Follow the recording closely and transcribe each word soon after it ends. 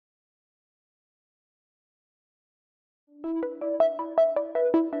So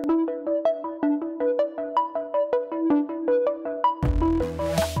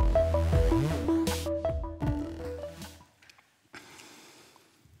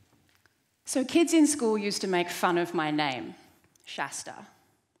kids in school used to make fun of my name, Shasta.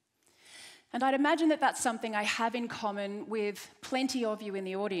 And I'd imagine that that's something I have in common with plenty of you in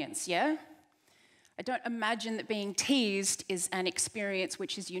the audience, yeah? I don't imagine that being teased is an experience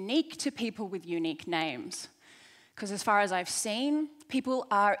which is unique to people with unique names. Because as far as I've seen, people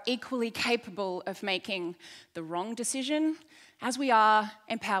are equally capable of making the wrong decision as we are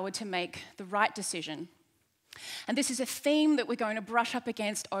empowered to make the right decision. And this is a theme that we're going to brush up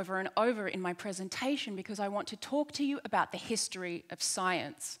against over and over in my presentation because I want to talk to you about the history of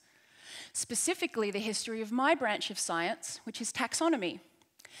science. Specifically, the history of my branch of science, which is taxonomy.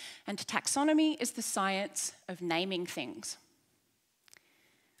 And taxonomy is the science of naming things.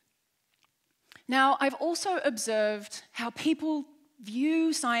 Now, I've also observed how people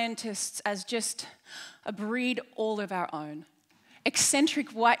view scientists as just a breed all of our own. Eccentric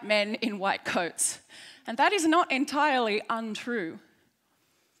white men in white coats. And that is not entirely untrue.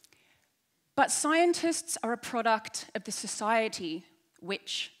 But scientists are a product of the society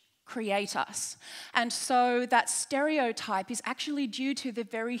which create us. And so that stereotype is actually due to the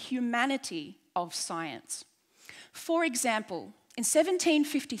very humanity of science. For example, in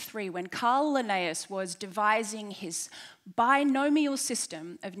 1753, when Carl Linnaeus was devising his binomial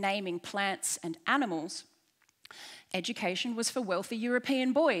system of naming plants and animals, education was for wealthy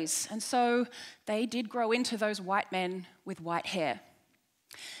European boys, and so they did grow into those white men with white hair.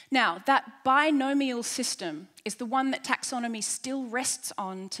 Now, that binomial system is the one that taxonomy still rests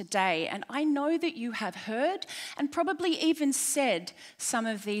on today, and I know that you have heard and probably even said some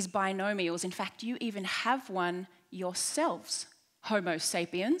of these binomials. In fact, you even have one yourselves, Homo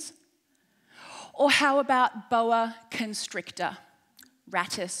sapiens. Or how about boa constrictor,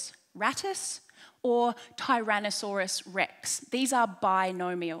 Rattus rattus, or Tyrannosaurus rex. These are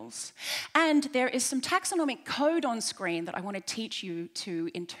binomials. And there is some taxonomic code on screen that I want to teach you to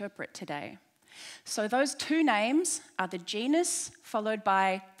interpret today. So those two names are the genus followed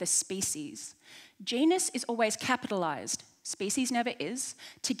by the species. Genus is always capitalized. Species never is.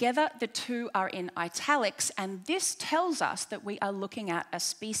 Together, the two are in italics, and this tells us that we are looking at a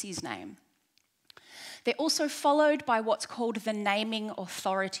species name. They're also followed by what's called the naming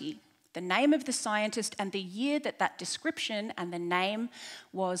authority, the name of the scientist and the year that that description and the name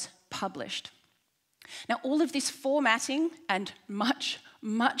was published. Now, all of this formatting and much,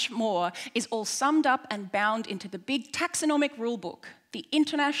 much more is all summed up and bound into the big taxonomic rulebook, the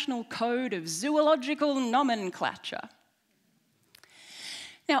International Code of Zoological Nomenclature.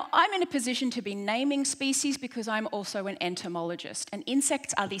 Now, I'm in a position to be naming species because I'm also an entomologist, and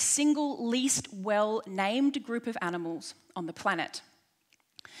insects are the single least well-named group of animals on the planet.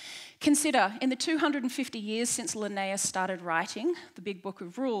 Consider, in the 250 years since Linnaeus started writing the Big Book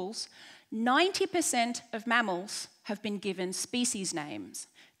of Rules, 90% of mammals have been given species names,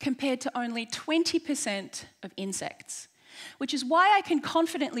 compared to only 20% of insects, which is why I can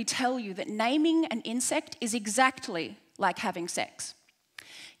confidently tell you that naming an insect is exactly like having sex.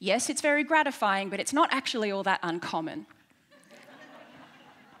 Yes, it's very gratifying, but it's not actually all that uncommon.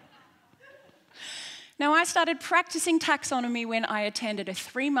 Now, I started practicing taxonomy when I attended a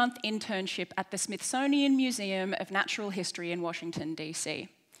 3-month internship at the Smithsonian Museum of Natural History in Washington, D.C.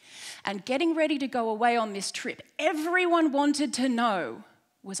 And getting ready to go away on this trip, everyone wanted to know,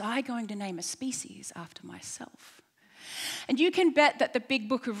 was I going to name a species after myself? And you can bet that the Big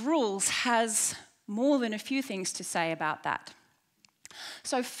Book of Rules has more than a few things to say about that.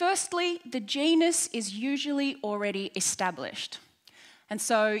 So firstly, the genus is usually already established. And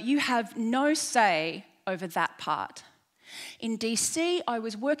so you have no say over that part. In DC, I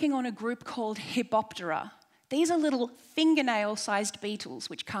was working on a group called Hypoptera. These are little fingernail-sized beetles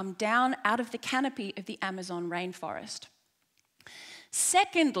which come down out of the canopy of the Amazon rainforest.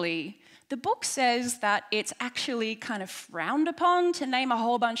 Secondly, the book says that it's actually kind of frowned upon to name a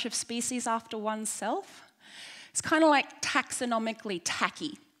whole bunch of species after oneself. It's kind of like taxonomically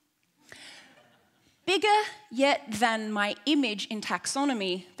tacky. Bigger yet than my image in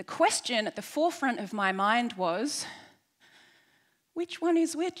taxonomy, the question at the forefront of my mind was, which one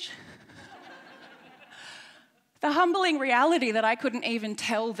is which? The humbling reality that I couldn't even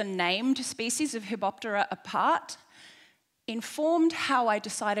tell the named species of Hypoptera apart informed how I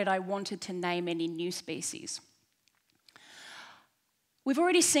decided I wanted to name any new species. We've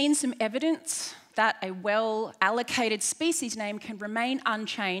already seen some evidence that a well-allocated species name can remain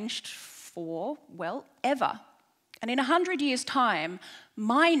unchanged for, well, ever. And in 100 years' time,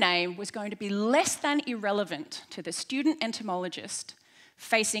 my name was going to be less than irrelevant to the student entomologist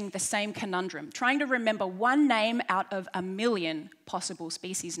facing the same conundrum, trying to remember one name out of a million possible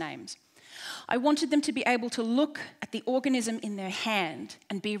species names. I wanted them to be able to look at the organism in their hand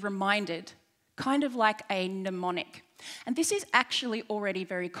and be reminded, kind of like a mnemonic. And this is actually already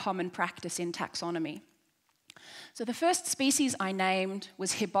very common practice in taxonomy. So the first species I named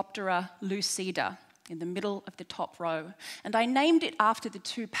was Hypoptera lucida, in the middle of the top row. And I named it after the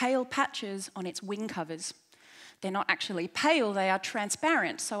two pale patches on its wing covers. They're not actually pale, they are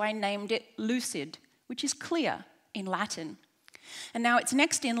transparent, so I named it lucid, which is clear in Latin. And now it's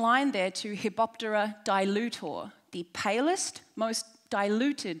next in line there to Hypoptera dilutor, the palest, most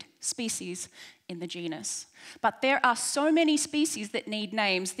diluted species in the genus. But there are so many species that need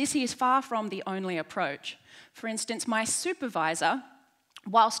names, this is far from the only approach. For instance, my supervisor,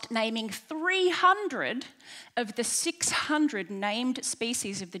 whilst naming 300 of the 600 named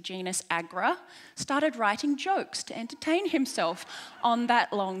species of the genus Agra, started writing jokes to entertain himself on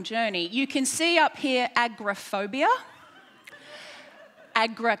that long journey. You can see up here agrophobia,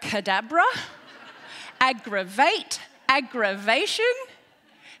 agracadabra, aggravate, aggravation.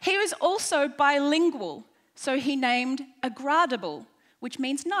 He was also bilingual, so he named agradable, which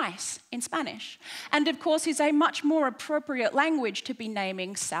means nice in Spanish. And of course is a much more appropriate language to be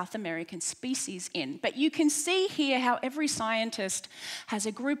naming South American species in. But you can see here how every scientist has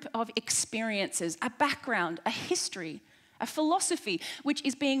a group of experiences, a background, a history, a philosophy, which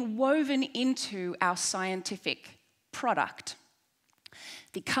is being woven into our scientific product.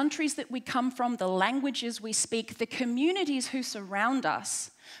 The countries that we come from, the languages we speak, the communities who surround us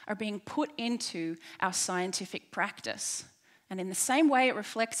are being put into our scientific practice. And in the same way it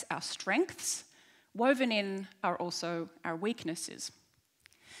reflects our strengths, woven in are also our weaknesses.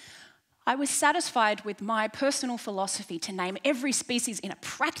 I was satisfied with my personal philosophy to name every species in a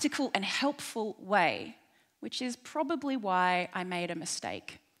practical and helpful way, which is probably why I made a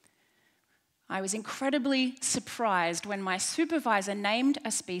mistake. I was incredibly surprised when my supervisor named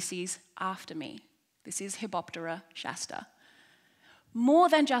a species after me. This is Hypoptera shasta. More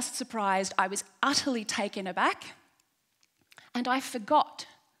than just surprised, I was utterly taken aback. And I forgot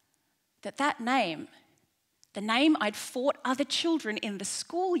that that name, the name I'd fought other children in the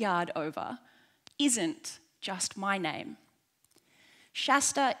schoolyard over, isn't just my name.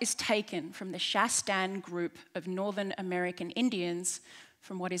 Shasta is taken from the Shastan group of Northern American Indians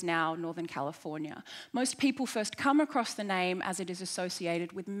from what is now Northern California. Most people first come across the name as it is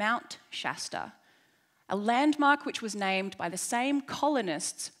associated with Mount Shasta, a landmark which was named by the same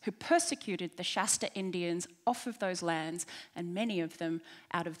colonists who persecuted the Shasta Indians off of those lands, and many of them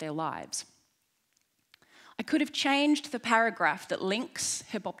out of their lives. I could have changed the paragraph that links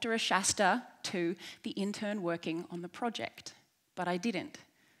Hypoptera shasta to the intern working on the project, but I didn't.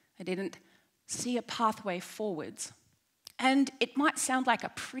 I didn't see a pathway forwards. And it might sound like a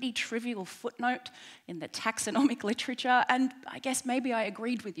pretty trivial footnote in the taxonomic literature, and I guess maybe I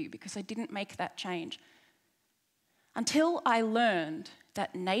agreed with you because I didn't make that change. Until I learned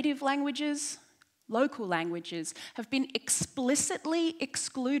that native languages, local languages, have been explicitly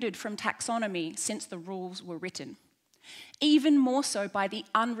excluded from taxonomy since the rules were written. Even more so by the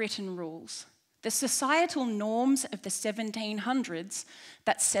unwritten rules. The societal norms of the 1700s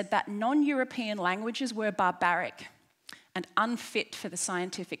that said that non-European languages were barbaric and unfit for the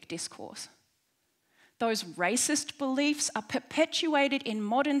scientific discourse. Those racist beliefs are perpetuated in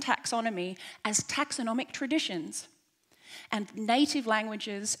modern taxonomy as taxonomic traditions. And native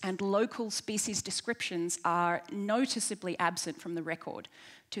languages and local species descriptions are noticeably absent from the record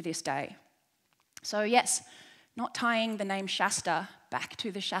to this day. So yes, not tying the name Shasta back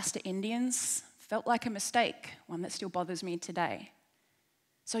to the Shasta Indians felt like a mistake, one that still bothers me today.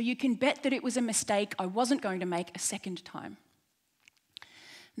 So you can bet that it was a mistake I wasn't going to make a second time.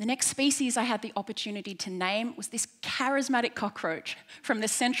 The next species I had the opportunity to name was this charismatic cockroach from the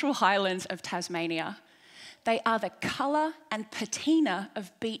Central Highlands of Tasmania. They are the colour and patina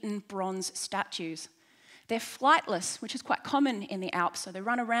of beaten bronze statues. They're flightless, which is quite common in the Alps, so they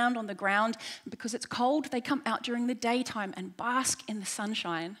run around on the ground, and because it's cold, they come out during the daytime and bask in the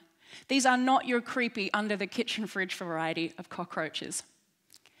sunshine. These are not your creepy under-the-kitchen fridge variety of cockroaches.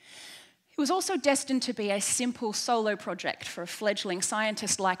 It was also destined to be a simple solo project for a fledgling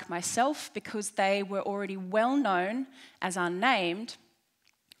scientist like myself because they were already well known as unnamed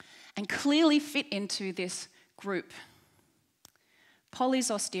and clearly fit into this group.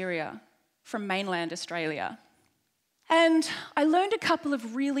 Polyzosteria from mainland Australia. And I learned a couple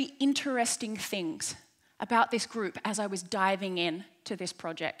of really interesting things about this group as I was diving in to this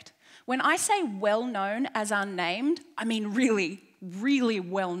project. When I say well known as unnamed, I mean really really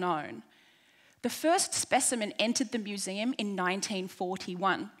well known. The first specimen entered the museum in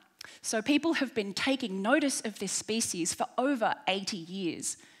 1941. So people have been taking notice of this species for over 80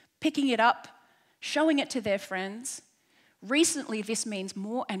 years, picking it up, showing it to their friends. Recently, this means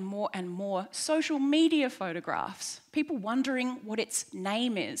more and more and more social media photographs, people wondering what its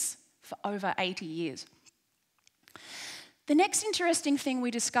name is for over 80 years. The next interesting thing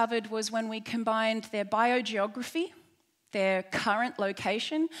we discovered was when we combined their biogeography, their current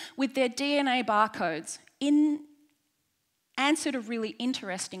location, with their DNA barcodes in answered a really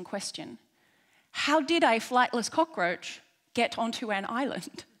interesting question. How did a flightless cockroach get onto an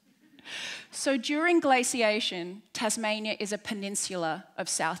island? So during glaciation, Tasmania is a peninsula of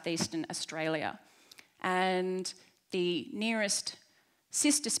southeastern Australia, and the nearest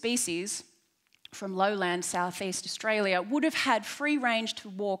sister species from lowland southeast Australia would have had free range to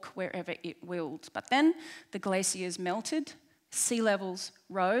walk wherever it willed. But then the glaciers melted, sea levels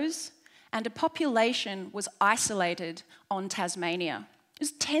rose, and a population was isolated on Tasmania. It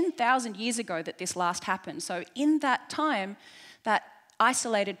was 10,000 years ago that this last happened. So in that time, that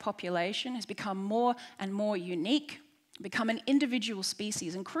isolated population has become more and more unique, become an individual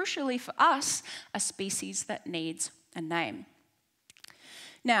species, and crucially for us, a species that needs a name.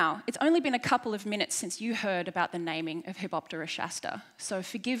 Now, it's only been a couple of minutes since you heard about the naming of Hypoptera shasta, so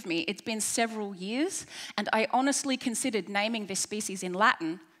forgive me, it's been several years, and I honestly considered naming this species in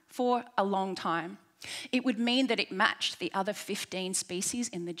Latin for a long time. It would mean that it matched the other 15 species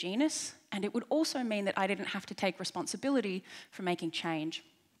in the genus, and it would also mean that I didn't have to take responsibility for making change.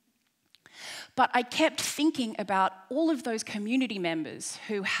 But I kept thinking about all of those community members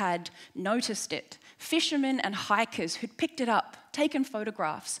who had noticed it, fishermen and hikers who'd picked it up, taken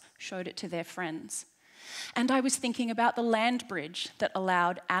photographs, showed it to their friends. And I was thinking about the land bridge that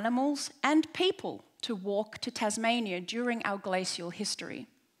allowed animals and people to walk to Tasmania during our glacial history.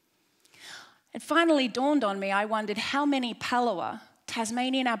 It finally dawned on me, I wondered how many palawa,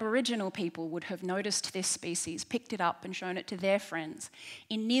 Tasmanian Aboriginal people, would have noticed this species, picked it up and shown it to their friends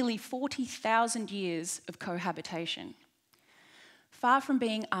in nearly 40,000 years of cohabitation. Far from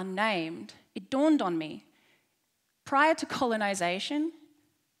being unnamed, it dawned on me, prior to colonisation,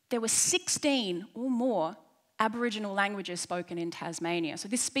 there were 16 or more Aboriginal languages spoken in Tasmania. So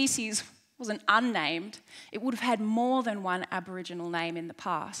this species wasn't unnamed, it would have had more than one Aboriginal name in the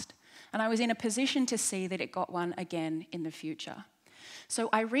past. And I was in a position to see that it got one again in the future. So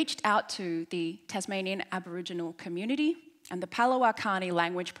I reached out to the Tasmanian Aboriginal community and the Palawa Kani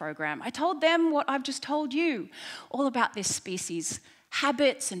language program. I told them what I've just told you, all about this species'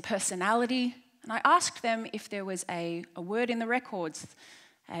 habits and personality, and I asked them if there was a word in the records,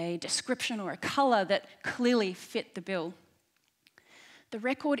 a description or a colour that clearly fit the bill. The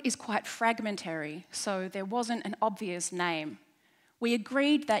record is quite fragmentary, so there wasn't an obvious name. We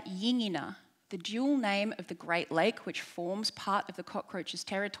agreed that Yingina, the dual name of the Great Lake, which forms part of the cockroach's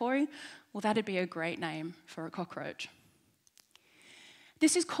territory, well, that'd be a great name for a cockroach.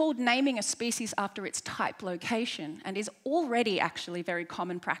 This is called naming a species after its type location and is already actually very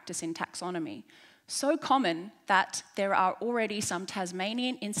common practice in taxonomy. So common that there are already some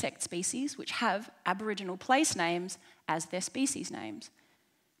Tasmanian insect species which have Aboriginal place names as their species names.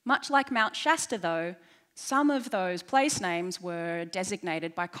 Much like Mount Shasta, though, some of those place names were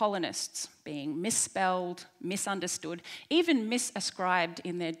designated by colonists, being misspelled, misunderstood, even misascribed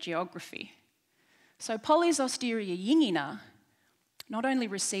in their geography. So Polyzosteria yingina not only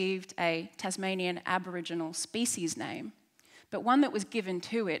received a Tasmanian Aboriginal species name, but one that was given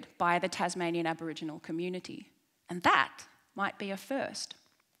to it by the Tasmanian Aboriginal community. And that might be a first.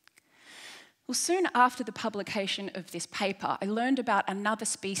 Well, soon after the publication of this paper, I learned about another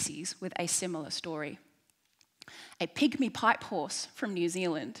species with a similar story. A pygmy pipe horse from New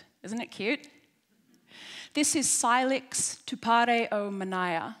Zealand. Isn't it cute? This is Silex tupare o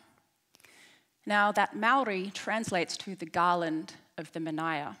manaya. Now, that Maori translates to the garland of the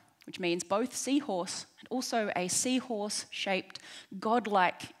manaya, which means both seahorse and also a seahorse-shaped,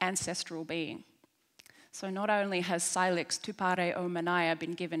 godlike ancestral being. So not only has Silex tupare o manaya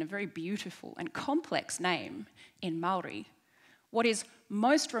been given a very beautiful and complex name in Maori, what is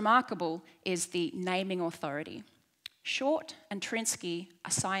most remarkable is the naming authority. Short and Trinsky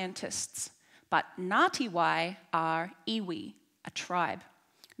are scientists, but Ngāti are iwi, a tribe.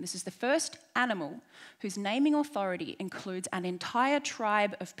 And this is the first animal whose naming authority includes an entire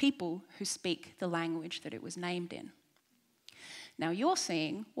tribe of people who speak the language that it was named in. Now you're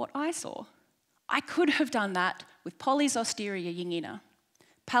seeing what I saw. I could have done that with Polyzosteria yingina.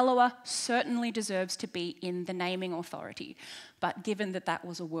 Palawa certainly deserves to be in the naming authority, but given that that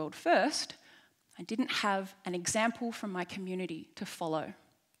was a world first, I didn't have an example from my community to follow.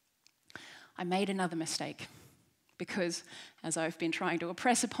 I made another mistake because, as I've been trying to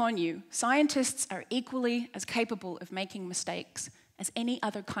impress upon you, scientists are equally as capable of making mistakes as any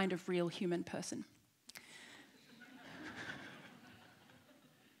other kind of real human person.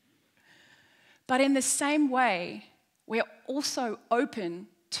 But in the same way, we are also open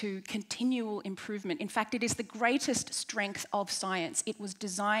to continual improvement. In fact, it is the greatest strength of science. It was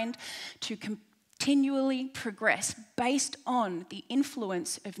designed to continually progress based on the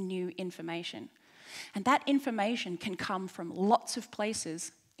influence of new information. And that information can come from lots of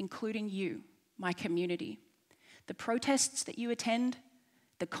places, including you, my community. The protests that you attend,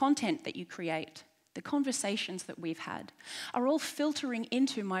 the content that you create, the conversations that we've had, are all filtering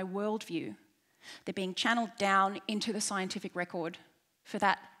into my worldview. They're being channeled down into the scientific record for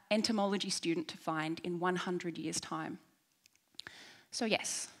that entomology student to find in 100 years' time. So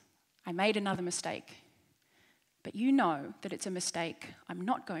yes, I made another mistake. But you know that it's a mistake I'm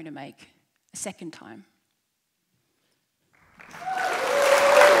not going to make a second time.